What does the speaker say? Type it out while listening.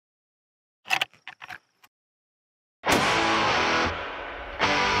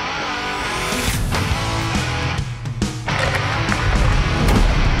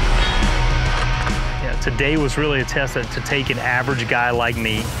Today was really a test to take an average guy like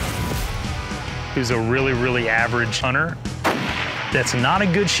me, who's a really, really average hunter, that's not a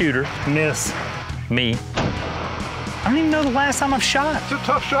good shooter, miss me. I don't even know the last time I've shot. It's a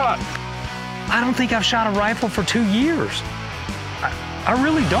tough shot. I don't think I've shot a rifle for 2 years. I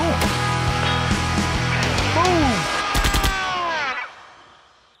really don't. Boom!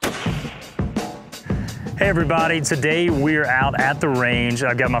 Hey everybody, today we're out at the range.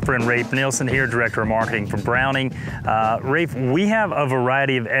 I've got my friend Rafe Nielsen here, Director of Marketing for Browning. Rafe, we have a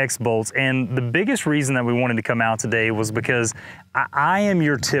variety of X-bolts, and the biggest reason that we wanted to come out today was because I am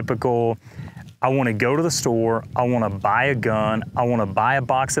your typical, I want to go to the store, I want to buy a gun, I want to buy a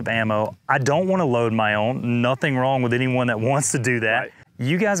box of ammo. I don't want to load my own. Nothing wrong with anyone that wants to do that. Right.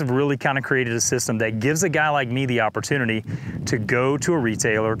 You guys have really kind of created a system that gives a guy like me the opportunity to go to a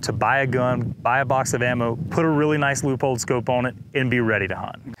retailer, to buy a gun, buy a box of ammo, put a really nice loophole scope on it, and be ready to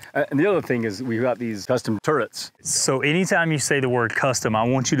hunt. And the other thing is we've got these custom turrets. So anytime you say the word custom, I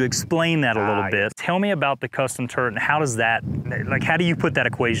want you to explain that a little bit. Tell me about the custom turret and how does that, like how do you put that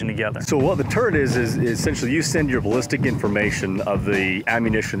equation together? So what the turret is essentially you send your ballistic information of the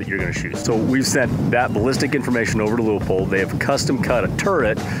ammunition that you're going to shoot. So we've sent that ballistic information over to Loophole. They have custom cut a turret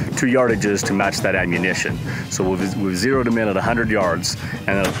to yardages to match that ammunition. So we've zeroed them in at 100 yards,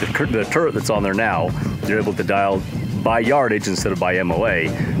 and the turret that's on there now, you're able to dial by yardage instead of by MOA,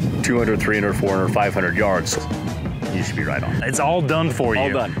 200, 300, 400, 500 yards. You should be right on. It's all done for you. All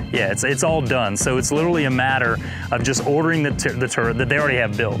done. Yeah, it's all done. So it's literally a matter of just ordering the turret that they already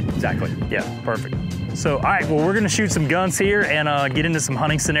have built. Exactly. Yeah, perfect. So, all right, well, we're gonna shoot some guns here and get into some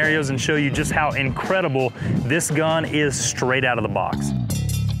hunting scenarios and show you just how incredible this gun is straight out of the box.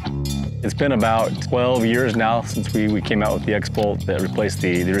 It's been about 12 years now since we came out with the X-bolt that replaced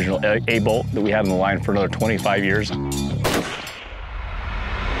the original A-bolt that we had in the line for another 25 years.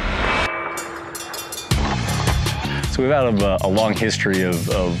 So we've had a long history of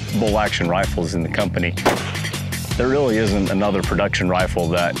bolt-action rifles in the company. There really isn't another production rifle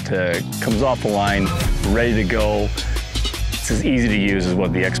that comes off the line, ready to go. It's as easy to use as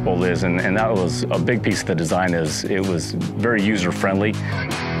what the X-bolt is, and that was a big piece of the design. Is it was very user-friendly.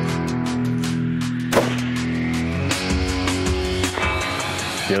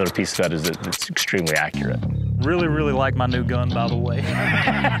 The other piece of that is that it's extremely accurate. Really, really like my new gun, by the way.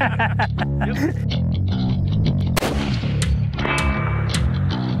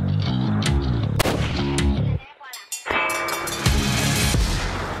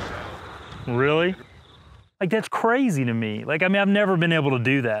 Really? Like, that's crazy to me. Like, I mean, I've never been able to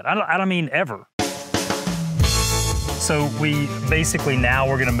do that. I don't mean ever. So we basically, now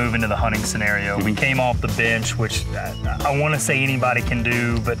we're gonna move into the hunting scenario. We came off the bench, which I wanna say anybody can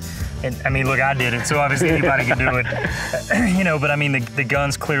do, but, and I mean, look, I did it, so obviously anybody can do it. You know, but I mean, the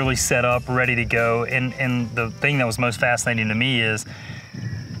gun's clearly set up, ready to go. And the thing that was most fascinating to me is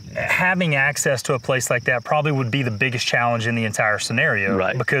having access to a place like that probably would be the biggest challenge in the entire scenario.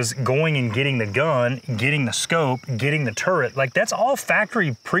 Right. Because going and getting the gun, getting the scope, getting the turret, like that's all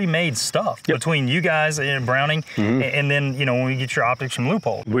factory pre-made stuff. Yep. Between you guys and Browning, and then, you know, when we get your optics from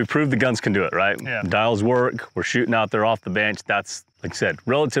Loophole. We proved the guns can do it, right? Yeah. Dials work, we're shooting out there off the bench. That's, like I said,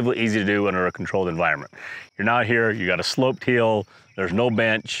 relatively easy to do under a controlled environment. You're not here, you got a sloped hill, there's no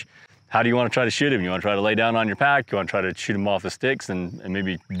bench. How do you want to try to shoot him? You want to try to lay down on your pack? You want to try to shoot him off the sticks and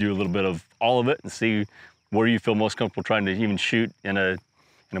maybe do a little bit of all of it and see where you feel most comfortable trying to even shoot in a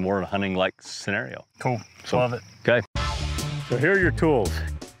more hunting-like scenario. Cool, So, love it. Okay, so here are your tools.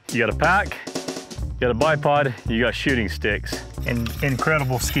 You got a pack, you got a bipod, you got shooting sticks. And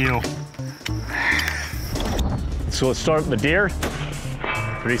incredible skill. So let's start with the deer.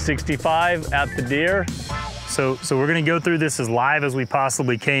 365 at the deer. So we're gonna go through this as live as we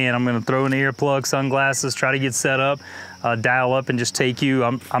possibly can. I'm gonna throw in the earplug, sunglasses, try to get set up, dial up and just take you.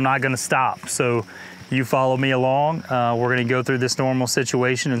 I'm not gonna stop. So you follow me along. We're gonna go through this normal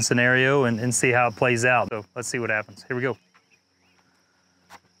situation and scenario and see how it plays out. So let's see what happens. Here we go.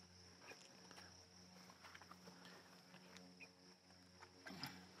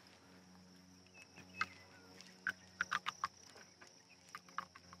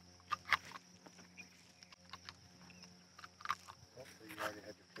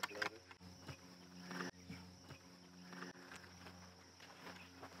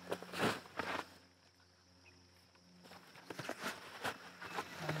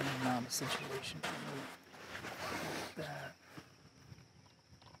 Not a situation for me. That.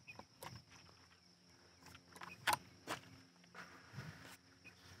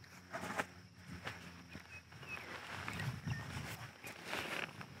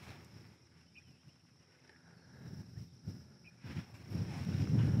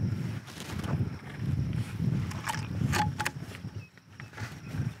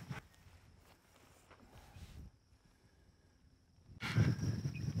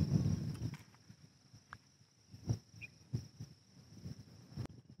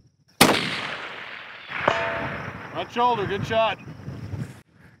 Front shoulder, good shot.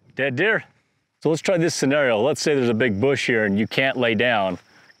 Dead deer. So let's try this scenario. Let's say there's a big bush here and you can't lay down.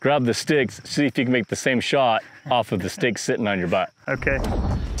 Grab the sticks, see if you can make the same shot off of the sticks sitting on your butt. Okay,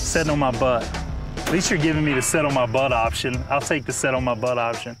 sitting on my butt. At least you're giving me the sit on my butt option. I'll take the sit on my butt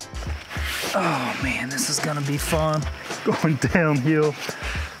option. Oh man, this is gonna be fun. Going downhill.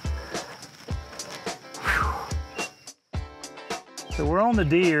 Whew. So we're on the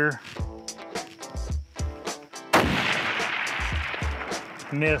deer.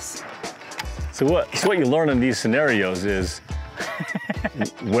 Miss. So what you learn in these scenarios is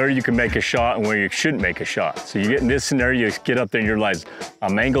where you can make a shot and where you shouldn't make a shot. So you get in this scenario, you get up there and you realize,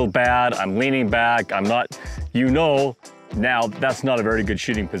 I'm angled bad, I'm leaning back, I'm not, now that's not a very good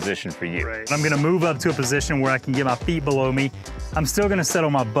shooting position for you. Right. I'm gonna move up to a position where I can get my feet below me. I'm still gonna sit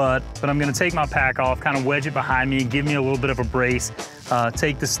on my butt, but I'm gonna take my pack off, kind of wedge it behind me and give me a little bit of a brace,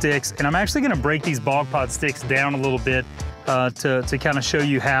 take the sticks, and I'm actually gonna break these bog pod sticks down a little bit to kind of show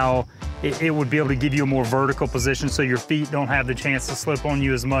you how it would be able to give you a more vertical position so your feet don't have the chance to slip on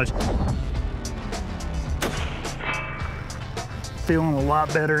you as much. Feeling a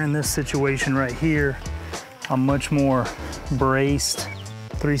lot better in this situation right here. I'm much more braced.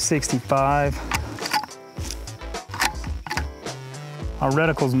 365. Our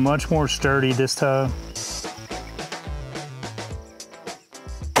reticle's much more sturdy this time.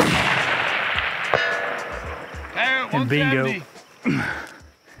 And bingo.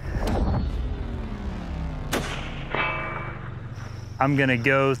 I'm gonna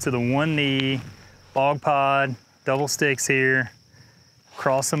go to the one knee, bog pod, double sticks here,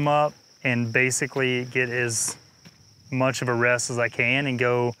 cross them up, and basically get as much of a rest as I can and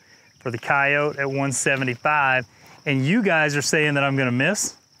go for the coyote at 175. And you guys are saying that I'm gonna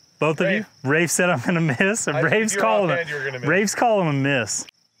miss? Both of you? Rafe said I'm gonna miss, and Rafe's calling a miss.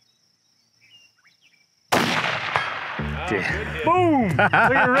 Boom! Look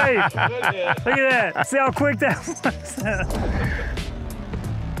at Rafe. Look at that. See how quick that was?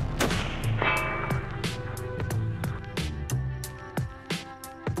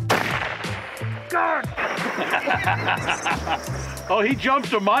 God! Oh, he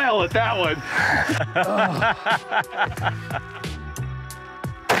jumped a mile at that one.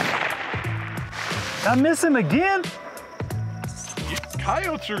 I miss him again?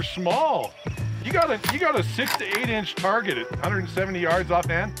 Coyotes are small. You got a 6 to 8 inch target at 170 yards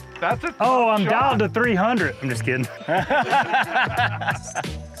offhand. That's a Oh, I'm shot. down to 300. I'm just kidding. That's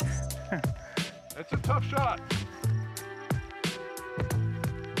a tough shot.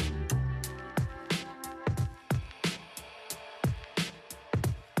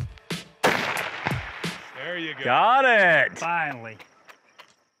 There you go. Got it. Finally.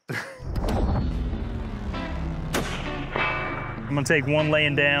 I'm gonna take one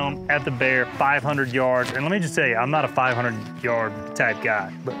laying down at the bear, 500 yards. And let me just tell you, I'm not a 500 yard type guy,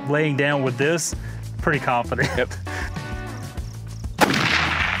 but laying down with this, pretty confident. Yep.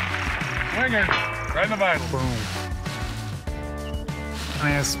 Swinger, right in the vital. Boom.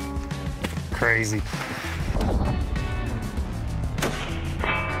 That's crazy.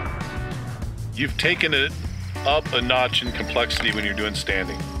 You've taken it up a notch in complexity when you're doing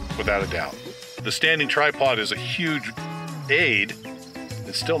standing, without a doubt. The standing tripod is a huge aid.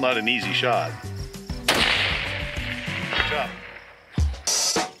 It's still not an easy shot. Good job.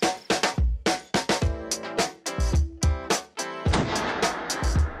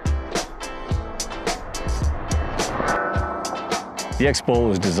 The X-Bolt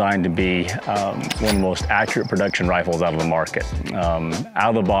was designed to be one of the most accurate production rifles out of the market. Out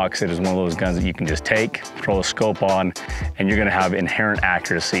of the box, it is one of those guns that you can just take, throw a scope on, and you're gonna have inherent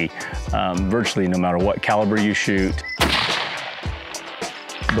accuracy virtually no matter what caliber you shoot,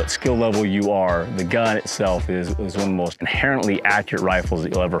 what skill level you are. The gun itself is one of the most inherently accurate rifles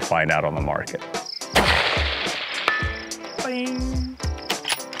that you'll ever find out on the market. Bing.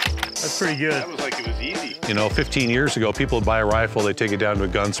 That's pretty good. That was like it was easy. You know, 15 years ago, people would buy a rifle, they'd take it down to a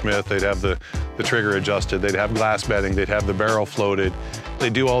gunsmith, they'd have the trigger adjusted, they'd have glass bedding, they'd have the barrel floated. They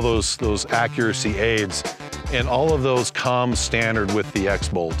do all those accuracy aids, and all of those come standard with the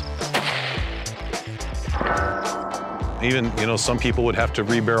X-Bolt. Even, you know, some people would have to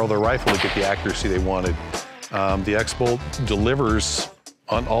rebarrel their rifle to get the accuracy they wanted. The X-Bolt delivers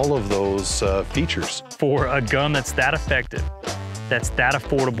on all of those features. For a gun that's that effective, that's that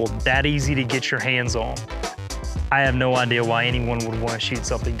affordable, that easy to get your hands on, I have no idea why anyone would want to shoot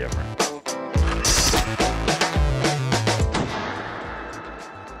something different.